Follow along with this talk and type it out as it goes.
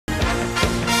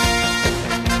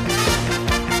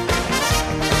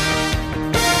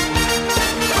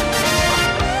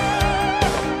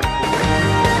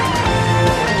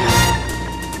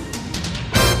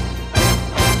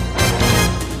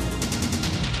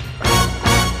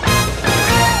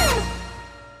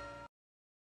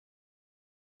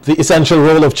The essential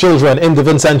role of children in the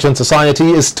Vincentian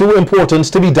society is too important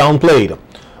to be downplayed.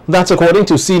 That's according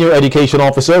to Senior Education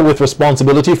Officer with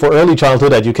responsibility for early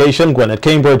childhood education, Gwyneth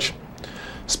Cambridge.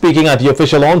 Speaking at the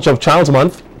official launch of Child's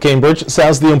Month, Cambridge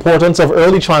says the importance of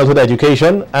early childhood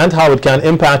education and how it can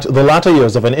impact the latter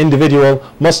years of an individual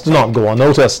must not go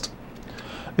unnoticed.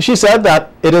 She said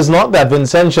that it is not that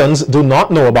Vincentians do not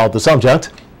know about the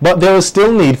subject, but there is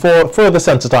still need for further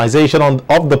sensitization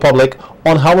of the public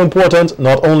on how important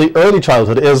not only early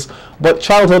childhood is, but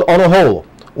childhood on a whole,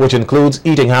 which includes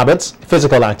eating habits,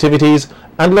 physical activities,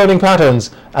 and learning patterns,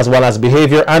 as well as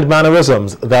behavior and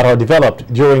mannerisms that are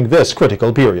developed during this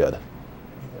critical period.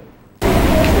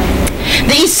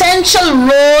 The essential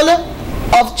role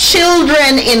of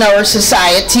children in our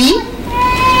society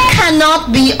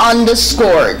cannot be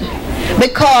underscored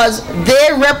because they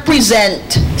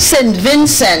represent St.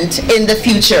 Vincent in the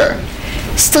future.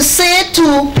 To say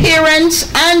to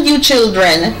parents and you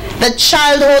children that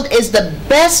childhood is the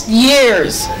best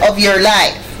years of your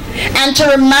life, and to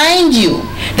remind you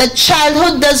that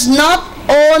childhood does not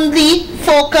only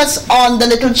focus on the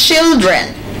little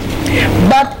children,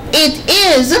 but it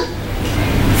is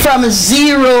from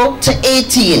 0 to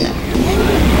 18.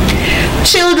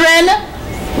 Children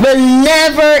will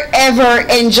never ever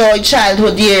enjoy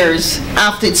childhood years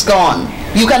after it's gone.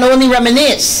 You can only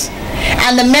reminisce,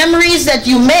 and the memories that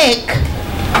you make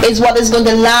is what is going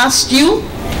to last you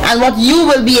and what you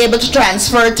will be able to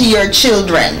transfer to your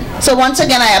children. So once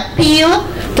again, I appeal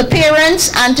to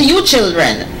parents and to you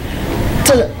children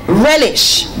to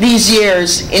relish these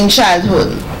years in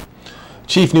childhood.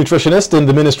 Chief Nutritionist in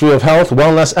the Ministry of Health,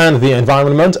 Wellness and the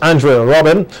Environment, Andrea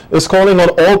Robin, is calling on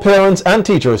all parents and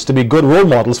teachers to be good role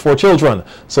models for children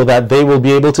so that they will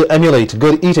be able to emulate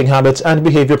good eating habits and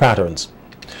behavior patterns.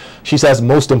 She says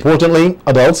most importantly,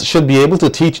 adults should be able to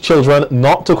teach children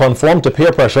not to conform to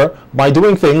peer pressure by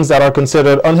doing things that are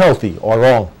considered unhealthy or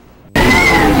wrong.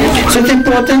 So it's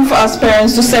important for us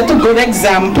parents to set a good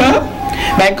example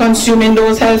by consuming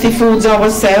those healthy foods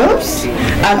ourselves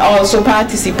and also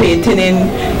participating in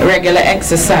regular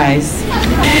exercise.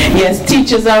 Yes,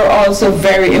 teachers are also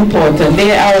very important.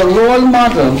 They are a role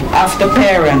model after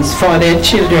parents for their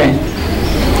children.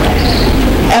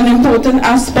 An important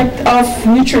aspect of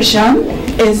nutrition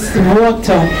is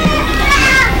water.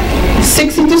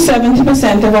 60 to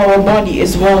 70% of our body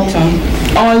is water.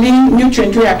 All the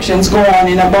nutrient reactions go on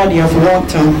in a body of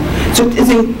water. So it is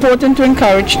important to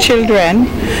encourage children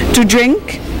to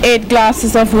drink 8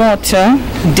 glasses of water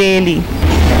daily.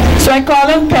 So I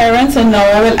call on parents, and now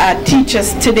I will add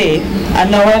teachers today,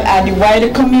 and now I'll add the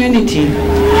wider community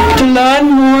to learn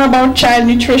more about child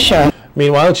nutrition.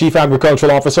 Meanwhile, Chief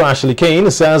Agricultural Officer Ashley Kane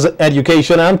says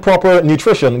education and proper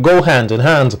nutrition go hand in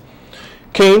hand.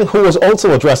 Kane, who was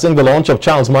also addressing the launch of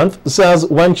Child's Month, says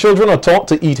when children are taught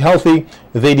to eat healthy,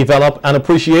 they develop an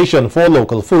appreciation for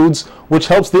local foods, which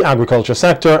helps the agriculture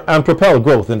sector and propel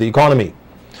growth in the economy.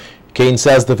 Kane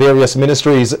says the various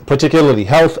ministries, particularly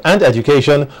health and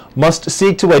education, must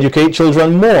seek to educate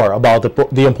children more about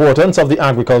the importance of the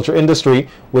agriculture industry,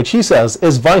 which he says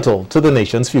is vital to the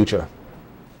nation's future.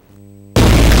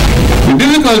 The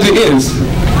difficulty is,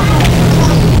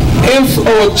 if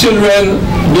our children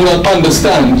do not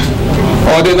understand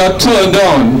or they're not turned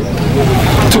on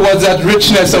towards that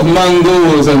richness of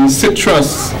mangoes and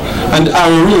citrus and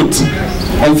arrowroot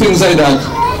and things like that,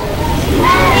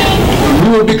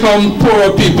 we will become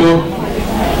poorer people.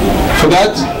 For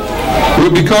that, we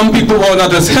will become people who are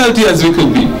not as healthy as we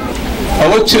could be.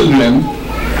 Our children,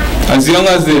 as young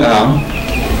as they are,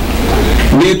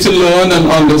 need to learn and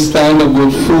understand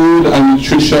about food and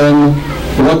nutrition,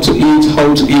 what to eat,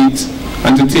 how to eat,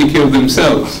 and to take care of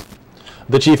themselves.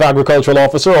 The Chief Agricultural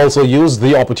Officer also used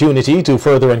the opportunity to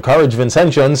further encourage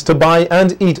Vincentians to buy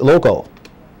and eat local.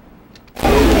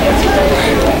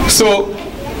 So,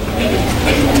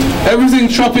 everything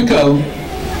tropical,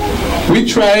 we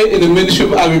try in the Ministry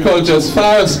of Agriculture as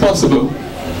far as possible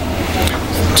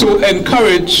to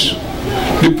encourage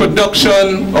the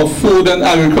production of food and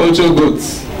agricultural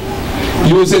goods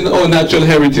using our natural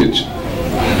heritage.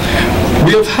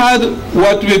 We have had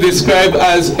what we describe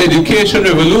as education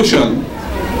revolution,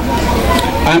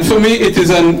 and for me it is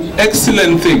an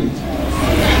excellent thing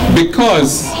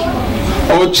because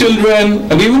our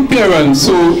children and even parents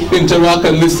who interact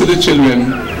and listen to the children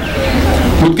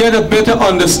would get a better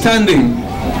understanding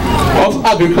of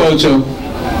agriculture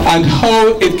and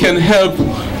how it can help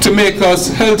to make us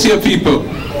healthier people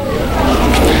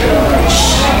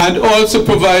and also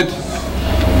provide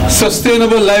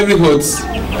sustainable livelihoods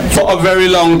for a very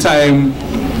long time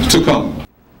to come.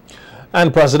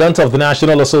 And President of the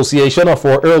National Association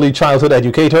for Early Childhood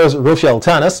Educators, Rochelle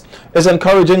Tanis, is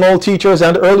encouraging all teachers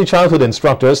and early childhood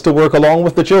instructors to work along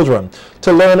with the children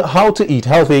to learn how to eat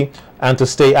healthy and to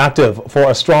stay active for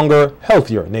a stronger,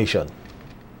 healthier nation.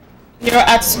 You're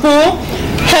at school,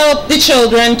 help the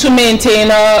children to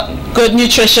maintain a good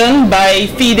nutrition by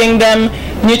feeding them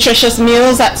nutritious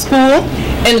meals at school,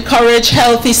 encourage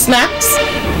healthy snacks,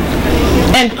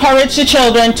 encourage the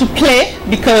children to play,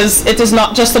 because it is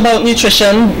not just about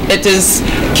nutrition, it is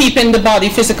keeping the body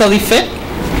physically fit.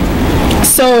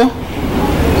 So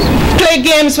play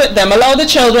games with them, allow the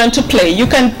children to play. You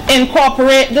can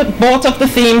incorporate both of the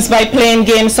themes by playing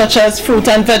games such as fruit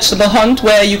and vegetable hunt,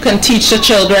 where you can teach the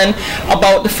children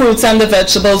about the fruits and the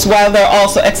vegetables while they're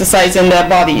also exercising their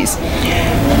bodies.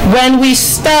 When we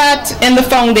start in the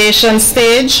foundation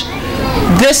stage,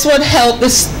 this would help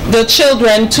the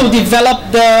children to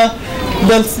develop the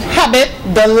habit,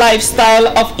 the lifestyle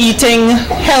of eating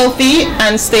healthy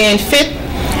and staying fit,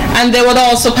 and they would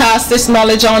also pass this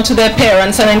knowledge on to their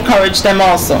parents and encourage them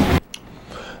also.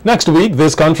 Next week,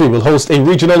 this country will host a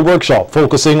regional workshop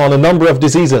focusing on a number of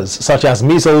diseases such as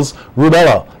measles,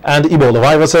 rubella, and Ebola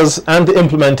viruses, and the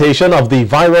implementation of the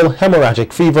viral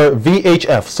hemorrhagic fever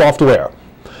VHF software.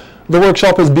 The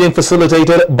workshop is being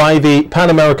facilitated by the Pan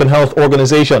American Health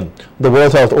Organization, the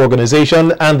World Health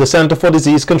Organization, and the Center for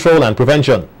Disease Control and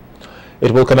Prevention.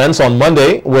 It will commence on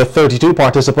Monday with 32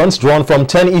 participants drawn from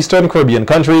 10 Eastern Caribbean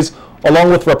countries,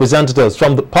 along with representatives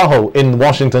from the PAHO in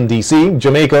Washington, D.C.,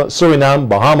 Jamaica, Suriname,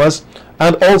 Bahamas,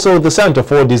 and also the Center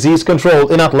for Disease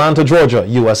Control in Atlanta, Georgia,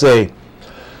 USA.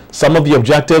 Some of the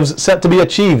objectives set to be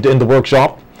achieved in the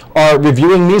workshop are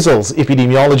reviewing measles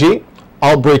epidemiology,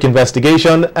 outbreak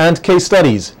investigation, and case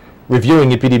studies,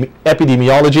 reviewing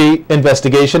epidemiology,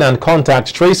 investigation, and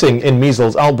contact tracing in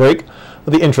measles outbreak,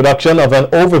 the introduction of an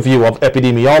overview of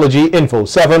epidemiology Info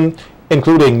 7,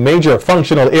 including major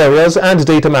functional areas and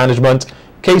data management,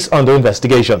 case under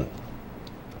investigation.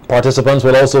 Participants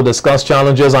will also discuss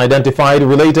challenges identified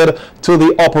related to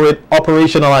the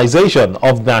operationalization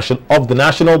of the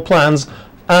national plans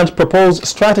and propose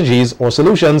strategies or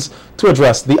solutions to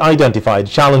address the identified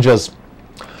challenges.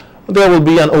 There will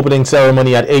be an opening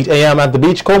ceremony at 8 a.m. at the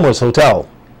Beachcombers Hotel.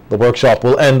 The workshop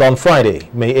will end on Friday,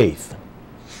 May 8th.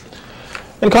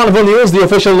 In Carnival news, the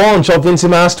official launch of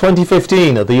Vincimas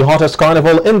 2015, the hottest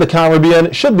carnival in the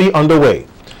Caribbean, should be underway.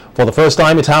 For the first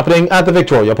time, it's happening at the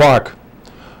Victoria Park.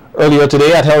 Earlier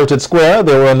today at Heritage Square,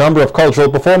 there were a number of cultural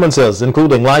performances,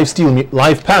 including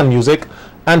live pan music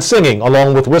and singing,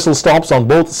 along with whistle stops on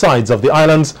both sides of the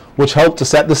islands, which helped to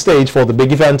set the stage for the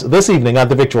big event this evening at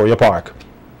the Victoria Park.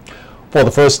 For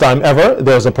the first time ever,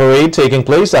 there's a parade taking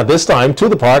place at this time to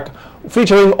the park,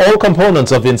 featuring all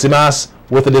components of Vincimas,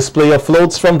 with a display of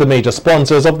floats from the major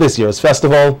sponsors of this year's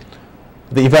festival.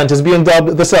 The event is being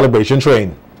dubbed the Celebration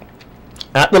Train.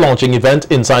 At the launching event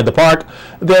inside the park,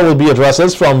 there will be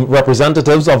addresses from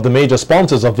representatives of the major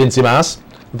sponsors of Vincimas,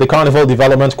 the Carnival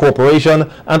Development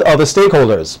Corporation, and other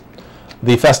stakeholders.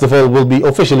 The festival will be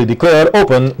officially declared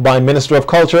open by Minister of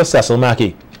Culture Cecil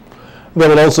Mackey. There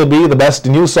will also be the Best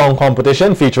New Song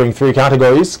competition featuring 3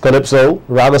 categories: Calypso,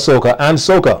 Raga Soca, and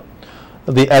Soca.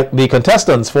 The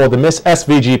contestants for the Miss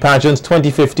SVG pageant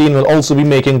 2015 will also be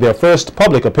making their first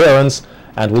public appearance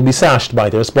and will be sashed by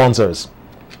their sponsors.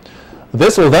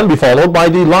 This will then be followed by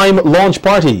the Lime Launch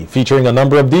Party, featuring a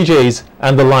number of DJs,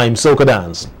 and the Lime Soca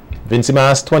Dance.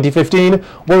 Vincimas 2015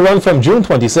 will run from June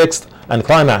 26th and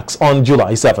climax on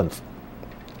July 7th.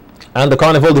 And the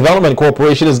Carnival Development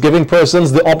Corporation is giving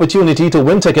persons the opportunity to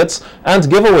win tickets and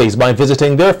giveaways by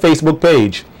visiting their Facebook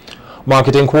page.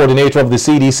 Marketing Coordinator of the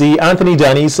CDC, Anthony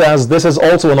Denny, says this is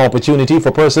also an opportunity for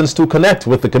persons to connect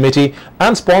with the committee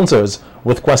and sponsors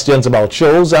with questions about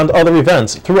shows and other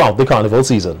events throughout the Carnival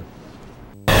season.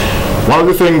 One of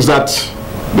the things that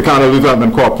the Carnival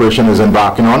Development Corporation is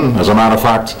embarking on, as a matter of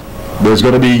fact, there's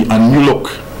going to be a new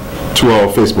look to our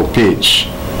Facebook page.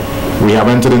 We have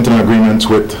entered into an agreement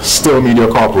with Still Media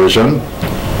Corporation,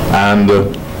 and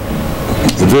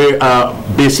they are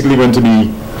basically going to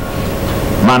be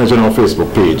managing our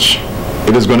Facebook page.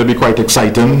 It is going to be quite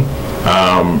exciting.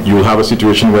 You'll have a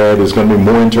situation where there's going to be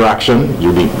more interaction.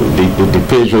 The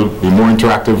page will be more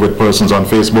interactive with persons on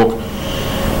Facebook.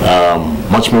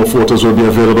 Much more photos will be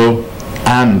available,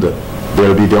 and there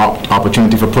will be the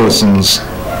opportunity for persons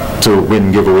to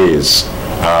win giveaways.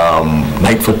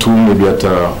 Night for two, maybe at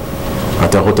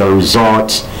a hotel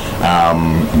resort.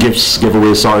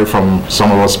 Giveaways, from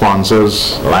some of our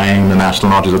sponsors, Lime, the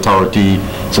National Lotteries Authority,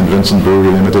 St. Vincent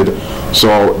Brewery Limited.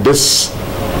 So this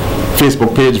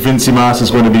Facebook page, Vincimas, is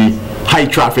going to be high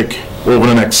traffic over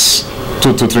the next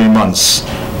 2 to 3 months.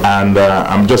 and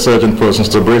I'm just urging persons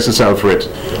to brace yourself for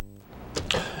it.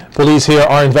 Police here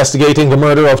are investigating the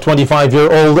murder of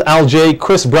 25-year-old L.J.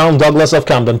 Chris Brown Douglas of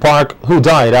Camden Park, who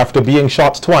died after being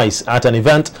shot twice at an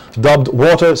event dubbed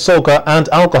Water, Soca and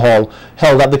Alcohol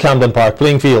held at the Camden Park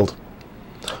playing field.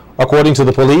 According to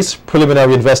the police,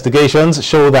 preliminary investigations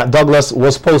show that Douglas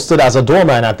was posted as a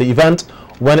doorman at the event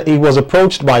when he was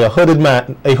approached by a hooded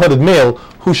male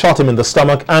who shot him in the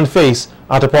stomach and face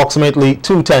at approximately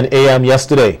 2:10 a.m.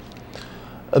 yesterday.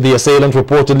 The assailant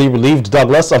reportedly relieved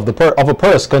Douglas of a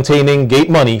purse containing gate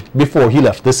money before he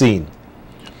left the scene.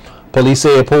 Police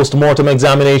say a post-mortem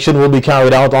examination will be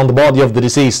carried out on the body of the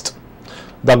deceased.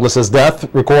 Douglas's death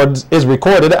is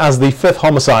recorded as the 5th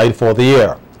homicide for the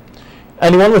year.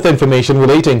 Anyone with information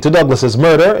relating to Douglas's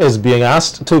murder is being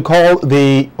asked to call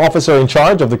the officer in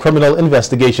charge of the Criminal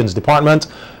Investigations Department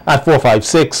at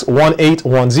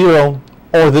 456-1810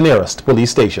 or the nearest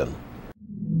police station.